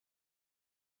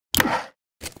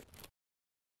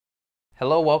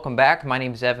Hello, welcome back. My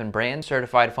name is Evan Brand,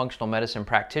 certified functional medicine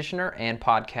practitioner and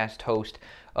podcast host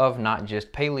of Not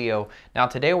Just Paleo. Now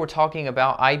today we're talking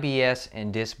about IBS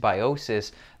and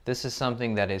dysbiosis. This is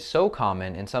something that is so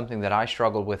common and something that I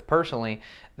struggled with personally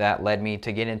that led me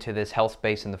to get into this health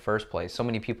space in the first place. So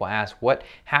many people ask, what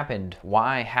happened?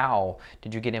 Why? How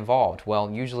did you get involved?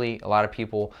 Well, usually a lot of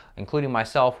people, including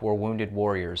myself, were wounded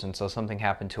warriors. And so something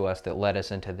happened to us that led us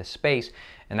into this space,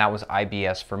 and that was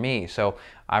IBS for me. So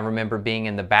I remember being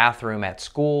in the bathroom at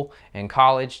school and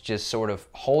college, just sort of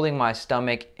holding my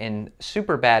stomach in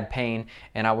super bad pain,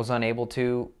 and I was unable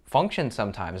to function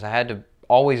sometimes. I had to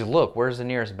always look, where's the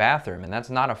nearest bathroom? And that's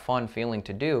not a fun feeling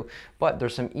to do, but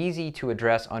there's some easy to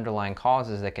address underlying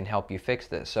causes that can help you fix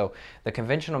this. So the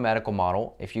conventional medical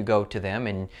model, if you go to them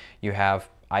and you have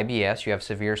IBS, you have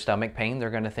severe stomach pain, they're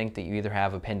going to think that you either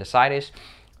have appendicitis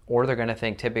or they're going to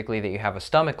think typically that you have a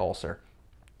stomach ulcer.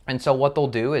 And so what they'll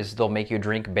do is they'll make you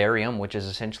drink barium, which is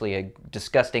essentially a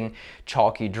disgusting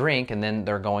chalky drink, and then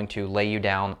they're going to lay you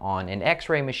down on an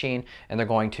x-ray machine and they're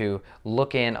going to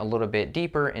look in a little bit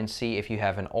deeper and see if you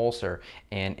have an ulcer.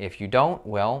 And if you don't,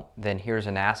 well, then here's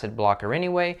an acid blocker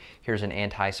anyway. Here's an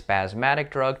antispasmodic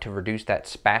drug to reduce that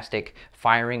spastic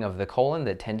firing of the colon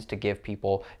that tends to give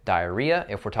people diarrhea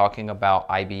if we're talking about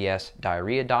IBS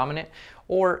diarrhea dominant.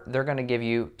 Or they're going to give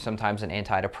you sometimes an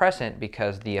antidepressant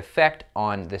because the effect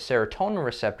on the serotonin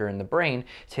receptor in the brain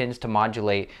tends to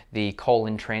modulate the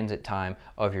colon transit time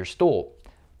of your stool.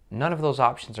 None of those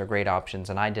options are great options,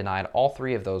 and I denied all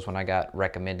three of those when I got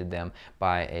recommended them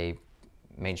by a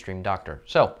mainstream doctor.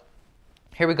 So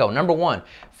here we go. Number one,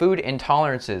 food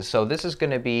intolerances. So this is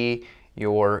going to be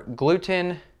your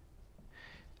gluten.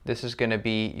 This is going to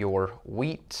be your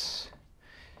wheats.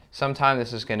 Sometimes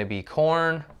this is going to be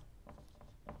corn,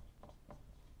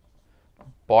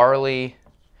 barley,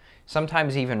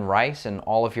 sometimes even rice and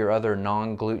all of your other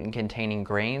non-gluten containing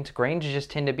grains. Grains just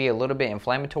tend to be a little bit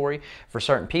inflammatory for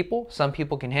certain people. Some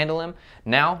people can handle them.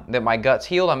 Now that my gut's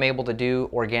healed, I'm able to do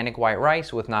organic white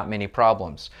rice with not many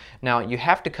problems. Now you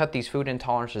have to cut these food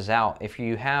intolerances out. If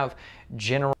you have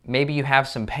maybe you have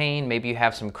some pain, maybe you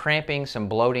have some cramping, some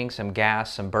bloating, some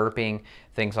gas, some burping,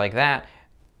 things like that,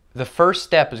 the first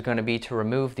step is going to be to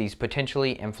remove these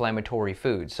potentially inflammatory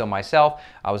foods. So myself,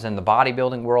 I was in the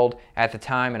bodybuilding world at the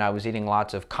time and I was eating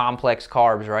lots of complex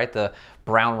carbs, right? The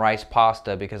brown rice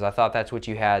pasta, because I thought that's what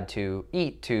you had to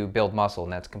eat to build muscle,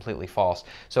 and that's completely false.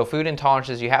 So food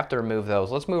intolerances, you have to remove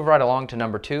those. Let's move right along to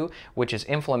number two, which is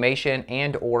inflammation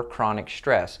and or chronic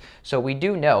stress. So we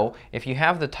do know if you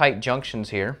have the tight junctions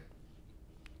here,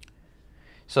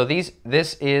 so this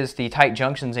is the tight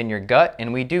junctions in your gut,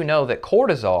 and we do know that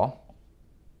cortisol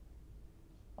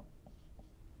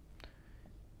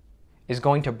is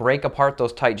going to break apart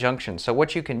those tight junctions. So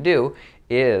what you can do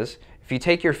is, if you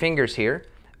take your fingers here,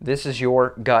 this is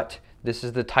your gut, this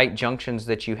is the tight junctions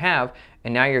that you have,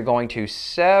 and now you're going to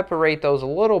separate those a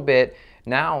little bit.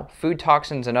 Now, food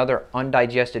toxins and other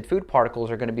undigested food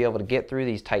particles are going to be able to get through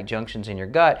these tight junctions in your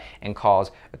gut and cause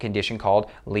a condition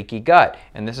called leaky gut.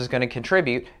 And this is going to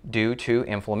contribute due to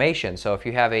inflammation. So if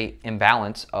you have an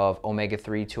imbalance of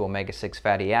omega-3 to omega-6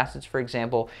 fatty acids, for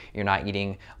example, you're not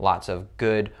eating lots of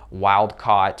good,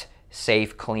 wild-caught,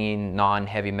 safe, clean,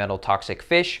 non-heavy metal toxic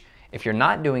fish. If you're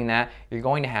not doing that, you're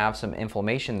going to have some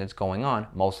inflammation that's going on,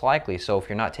 most likely. So if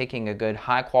you're not taking a good,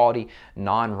 high-quality,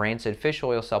 non-rancid fish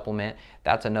oil supplement,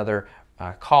 that's another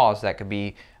cause that could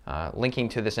be linking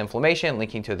to this inflammation,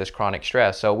 linking to this chronic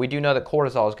stress. So we do know that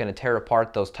cortisol is going to tear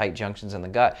apart those tight junctions in the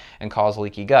gut and cause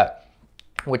leaky gut,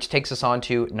 which takes us on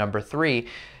to number three.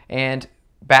 And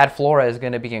bad flora is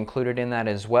going to be included in that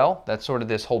as well. That's sort of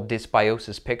this whole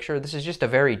dysbiosis picture. This is just a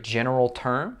very general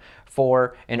term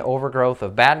for an overgrowth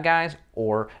of bad guys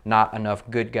or not enough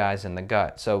good guys in the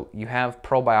gut. So you have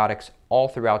probiotics all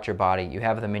throughout your body. You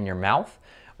have them in your mouth,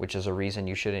 which is a reason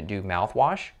you shouldn't do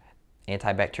mouthwash.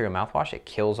 Antibacterial mouthwash, it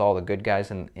kills all the good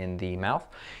guys in the mouth.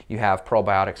 You have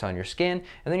probiotics on your skin,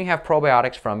 and then you have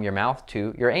probiotics from your mouth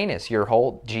to your anus, your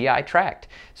whole GI tract.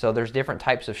 So there's different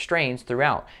types of strains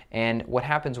throughout. And what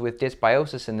happens with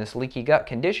dysbiosis in this leaky gut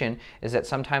condition is that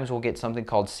sometimes we'll get something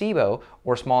called SIBO,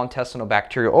 or small intestinal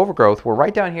bacterial overgrowth, where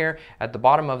right down here at the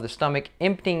bottom of the stomach,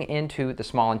 emptying into the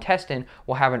small intestine,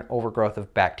 we'll have an overgrowth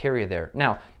of bacteria there.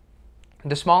 Now,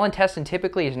 the small intestine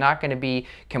typically is not going to be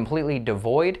completely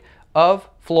devoid of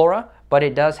flora, but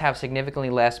it does have significantly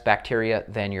less bacteria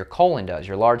than your colon does,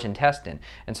 your large intestine.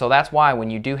 And so that's why when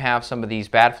you do have some of these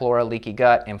bad flora, leaky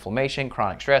gut, inflammation,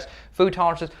 chronic stress, food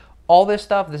tolerances, All this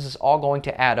stuff, this is all going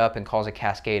to add up and cause a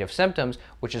cascade of symptoms,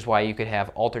 which is why you could have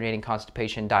alternating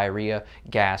constipation, diarrhea,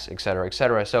 gas, etc.,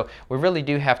 etc. So we really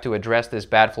do have to address this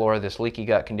bad flora, this leaky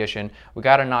gut condition. We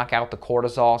got to knock out the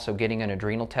cortisol, so getting an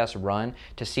adrenal test run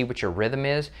to see what your rhythm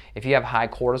is. If you have high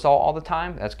cortisol all the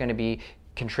time, that's going to be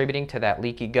contributing to that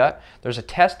leaky gut. There's a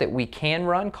test that we can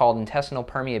run called intestinal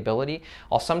permeability.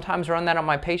 I'll sometimes run that on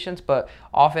my patients, but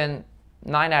often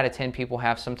 9 out of 10 people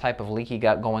have some type of leaky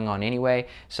gut going on anyway,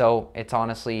 so it's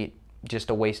honestly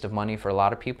just a waste of money for a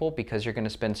lot of people because you're going to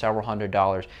spend several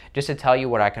 $100s just to tell you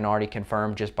what I can already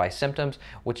confirm just by symptoms,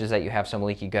 which is that you have some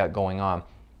leaky gut going on.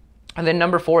 And then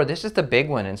number 4, this is the big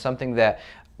one and something that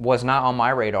was not on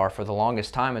my radar for the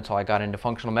longest time until I got into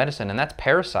functional medicine, and that's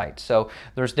parasites. So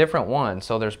there's different ones.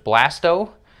 So there's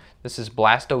blasto, this is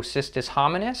Blastocystis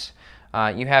hominis.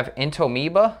 You have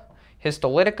entomoeba,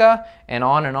 histolytica, and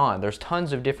on. There's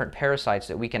tons of different parasites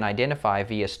that we can identify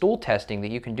via stool testing that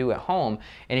you can do at home,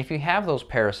 and if you have those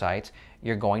parasites,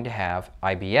 you're going to have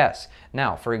IBS.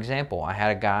 Now, for example, I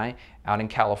had a guy out in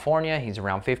California, he's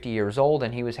around 50 years old,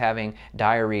 and he was having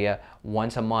diarrhea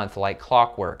once a month like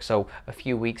clockwork. So a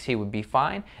few weeks he would be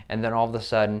fine, and then all of a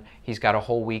sudden he's got a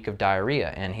whole week of diarrhea,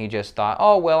 and he just thought,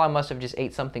 oh, well, I must have just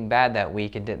ate something bad that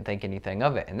week and didn't think anything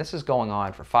of it. And this is going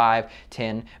on for 5,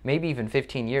 10, maybe even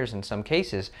 15 years in some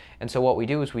cases. And so what we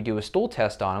do is we do a stool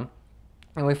test on him,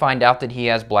 and we find out that he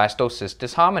has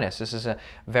Blastocystis hominis. This is a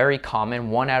very common,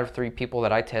 1 out of 3 people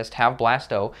that I test have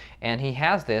blasto, and he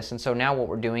has this. And so now what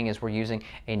we're doing is we're using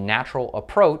a natural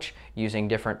approach using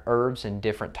different herbs and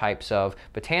different types of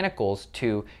botanicals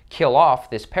to kill off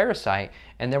this parasite,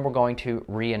 and then we're going to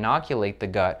re-inoculate the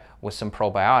gut with some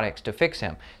probiotics to fix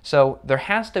him. So there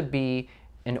has to be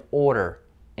an order,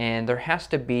 and there has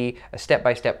to be a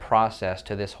step-by-step process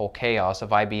to this whole chaos of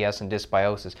IBS and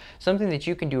dysbiosis. Something that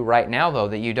you can do right now, though,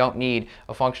 that you don't need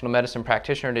a functional medicine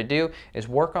practitioner to do, is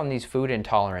work on these food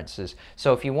intolerances.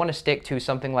 So if you want to stick to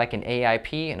something like an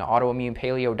AIP, an autoimmune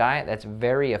paleo diet, that's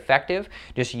very effective,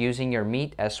 just using your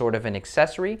meat as sort of an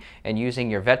accessory and using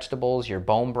your vegetables, your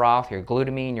bone broth, your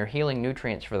glutamine, your healing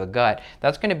nutrients for the gut,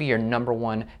 that's going to be your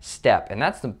 #1 step. And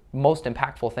that's the most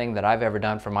impactful thing that I've ever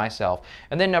done for myself.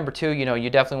 And then number 2, you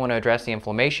definitely want to address the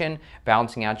inflammation,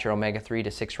 balancing out your omega-3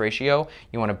 to 6 ratio.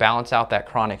 You want to balance out that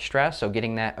chronic stress, so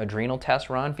getting that adrenal test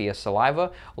run via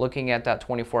saliva, looking at that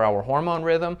 24-hour hormone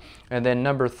rhythm. And then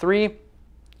number 3,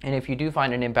 and if you do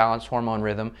find an imbalanced hormone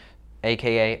rhythm,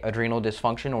 aka adrenal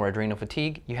dysfunction or adrenal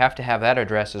fatigue, you have to have that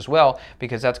addressed as well,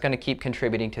 because that's going to keep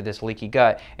contributing to this leaky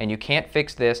gut, and you can't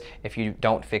fix this if you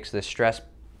don't fix this stress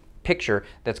picture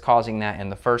that's causing that in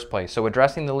the first place. So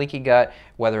addressing the leaky gut,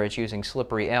 whether it's using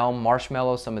slippery elm,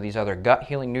 marshmallow, some of these other gut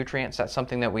healing nutrients, that's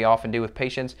something that we often do with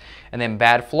patients. And then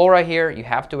bad flora here, you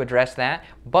have to address that.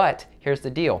 But here's the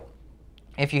deal.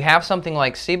 If you have something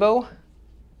like SIBO,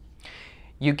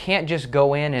 you can't just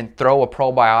go in and throw a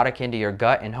probiotic into your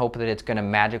gut and hope that it's going to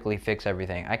magically fix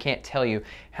everything. I can't tell you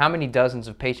how many dozens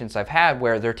of patients I've had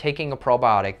where they're taking a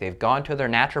probiotic, they've gone to their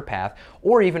naturopath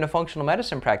or even a functional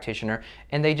medicine practitioner,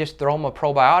 and they just throw them a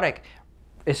probiotic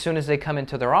as soon as they come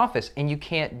into their office. And you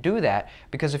can't do that,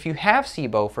 because if you have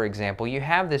SIBO, for example, you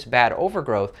have this bad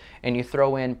overgrowth and you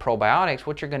throw in probiotics,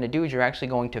 what you're going to do is you're actually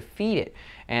going to feed it.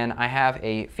 And I have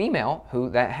a female who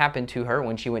that happened to her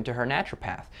when she went to her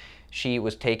naturopath. She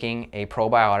was taking a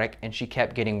probiotic and she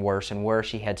kept getting worse and worse.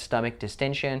 She had stomach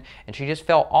distension and she just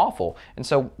felt awful. And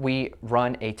so we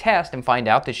run a test and find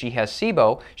out that she has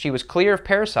SIBO. She was clear of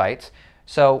parasites.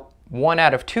 So 1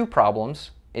 out of 2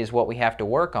 problems is what we have to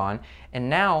work on. And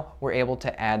now we're able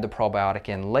to add the probiotic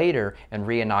in later and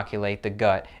re-inoculate the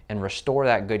gut and restore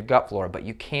that good gut flora. But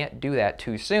you can't do that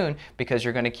too soon, because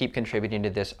you're going to keep contributing to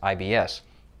this IBS.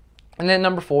 And then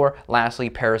number 4, lastly,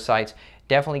 parasites.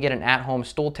 Definitely get an at-home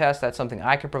stool test. That's something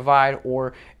I can provide,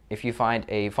 or if you find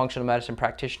a functional medicine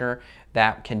practitioner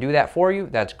that can do that for you,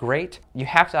 that's great. You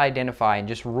have to identify and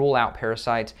just rule out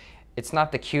parasites. It's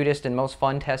not the cutest and most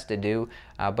fun test to do,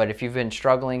 but if you've been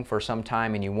struggling for some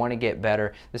time and you want to get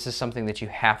better, this is something that you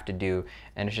have to do,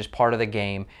 and it's just part of the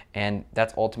game, and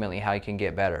that's ultimately how you can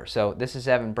get better. So this is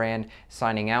Evan Brand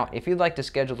signing out. If you'd like to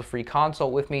schedule a free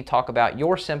consult with me, talk about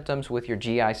your symptoms with your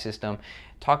GI system,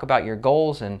 talk about your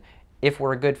goals, and if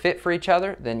we're a good fit for each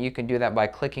other, then you can do that by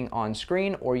clicking on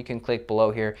screen, or you can click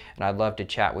below here, and I'd love to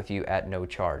chat with you at no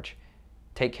charge.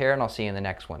 Take care, and I'll see you in the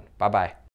next one. Bye-bye.